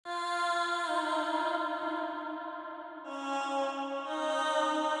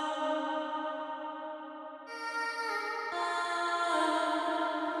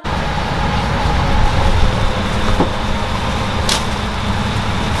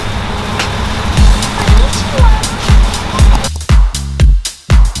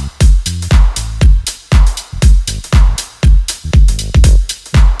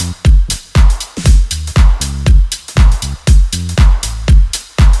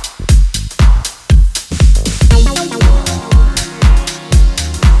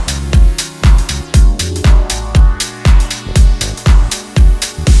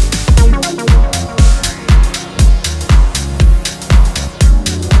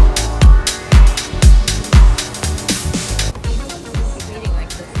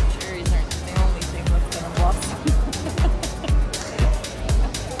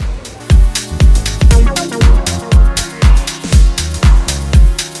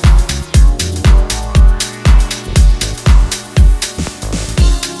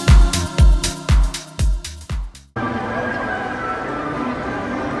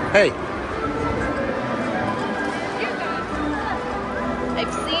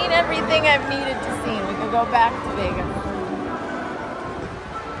I've seen everything I've needed to see. We could go back to Vegas.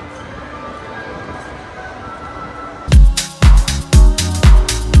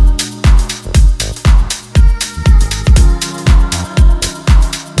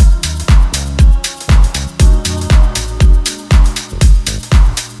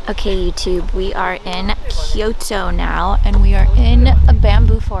 Okay, YouTube, we are in Kyoto now, and we are in a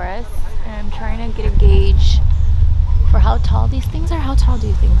bamboo forest, and I'm trying to get a gauge for how tall these things are. How tall do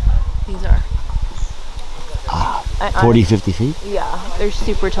you think these are? 40, 50 feet? Yeah, they're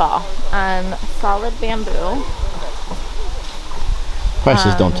super tall. Solid bamboo.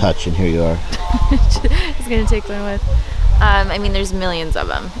 Prices don't touch, and here you are. It's gonna take one with. I mean, there's millions of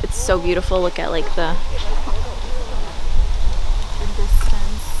them. It's so beautiful. Look at like the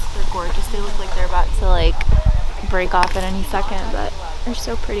distance. They're gorgeous. They look like they're about to like break off at any second, but they're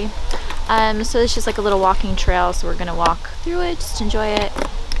so pretty. So it's just like a little walking trail, so we're gonna walk through it, just enjoy it,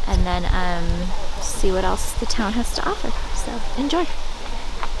 and then see what else the town has to offer. So enjoy.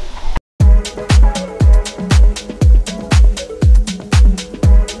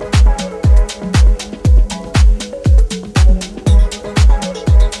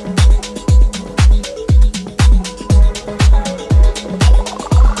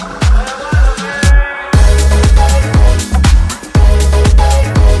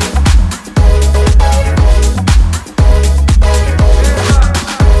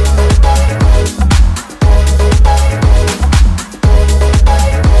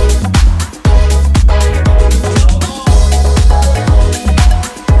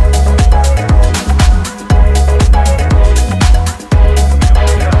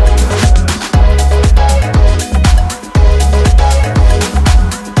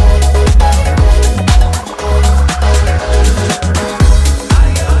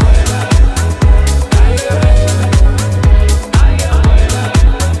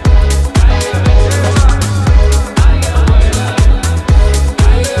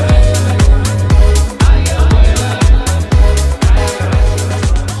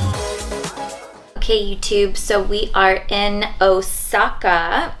 Okay, YouTube, so we are in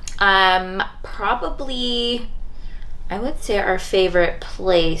Osaka. Probably, I would say, our favorite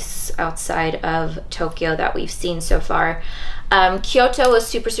place outside of Tokyo that we've seen so far. Kyoto was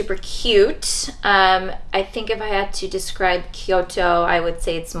super, super cute. I think if I had to describe Kyoto, I would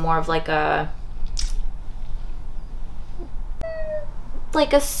say it's more of like a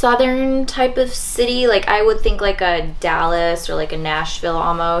southern type of city. Like, I would think like a Dallas or like a Nashville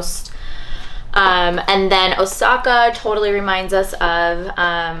almost. And then Osaka totally reminds us of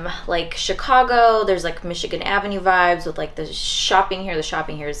like Chicago. There's like Michigan Avenue vibes with like the shopping here. The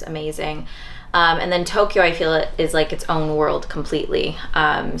shopping here is amazing. And then Tokyo, I feel it is like its own world completely.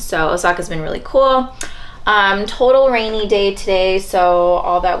 So Osaka's been really cool. Total rainy day today, so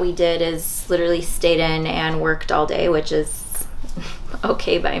all that we did is literally stayed in and worked all day, which is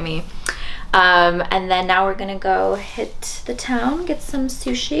okay by me. And then now we're gonna go hit the town, get some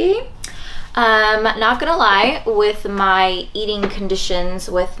sushi. Not gonna lie, with my eating conditions,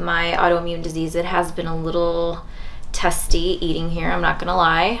 with my autoimmune disease, it has been a little testy eating here, I'm not gonna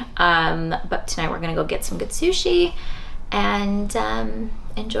lie. But tonight we're gonna go get some good sushi and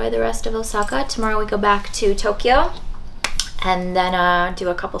enjoy the rest of Osaka. Tomorrow we go back to Tokyo and then do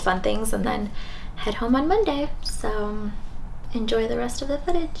a couple fun things and then head home on Monday. So enjoy the rest of the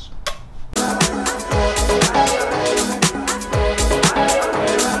footage.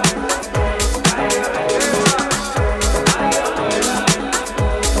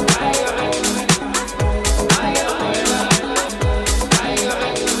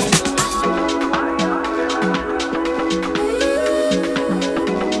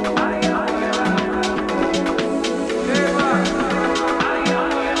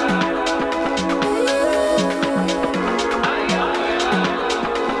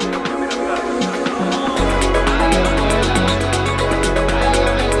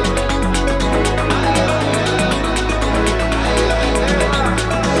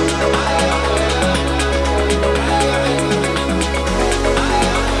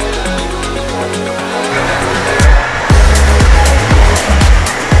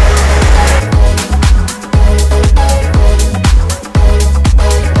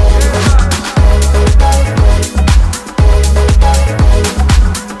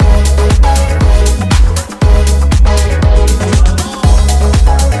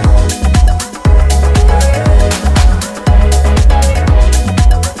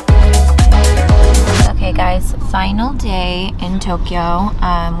 Final day in Tokyo.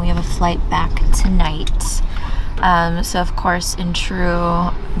 We have a flight back tonight. So of course, in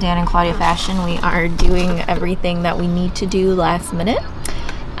true Dan and Claudia fashion, we are doing everything that we need to do last minute.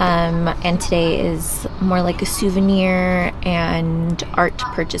 And today is more like a souvenir and art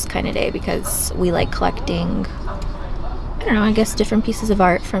purchase kind of day because we like collecting, I don't know, I guess different pieces of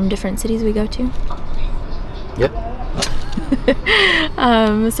art from different cities we go to. Yep.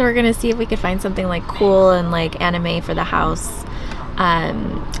 So we're gonna see if we could find something like cool and like anime for the house,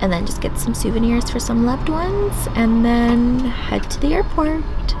 and then just get some souvenirs for some loved ones and then head to the airport.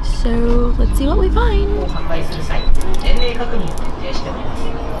 So let's see what we find.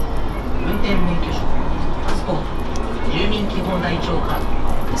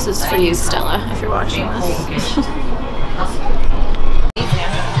 This is for you, Stella, if you're watching this.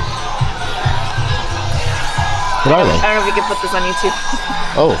 What are they? I don't know if we can put this on YouTube.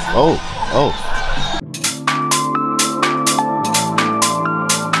 Oh.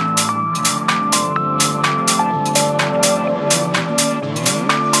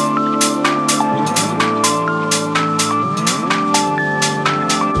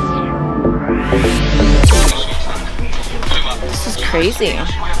 This is crazy.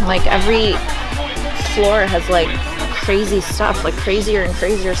 Like every floor has like crazy stuff, like crazier and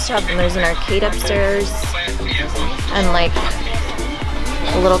crazier stuff. And there's an arcade upstairs and like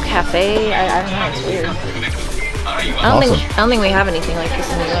a little cafe. I don't know, it's weird. I don't think we have anything like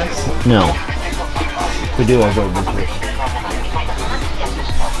this in the US. No. If we do, I'll go visit.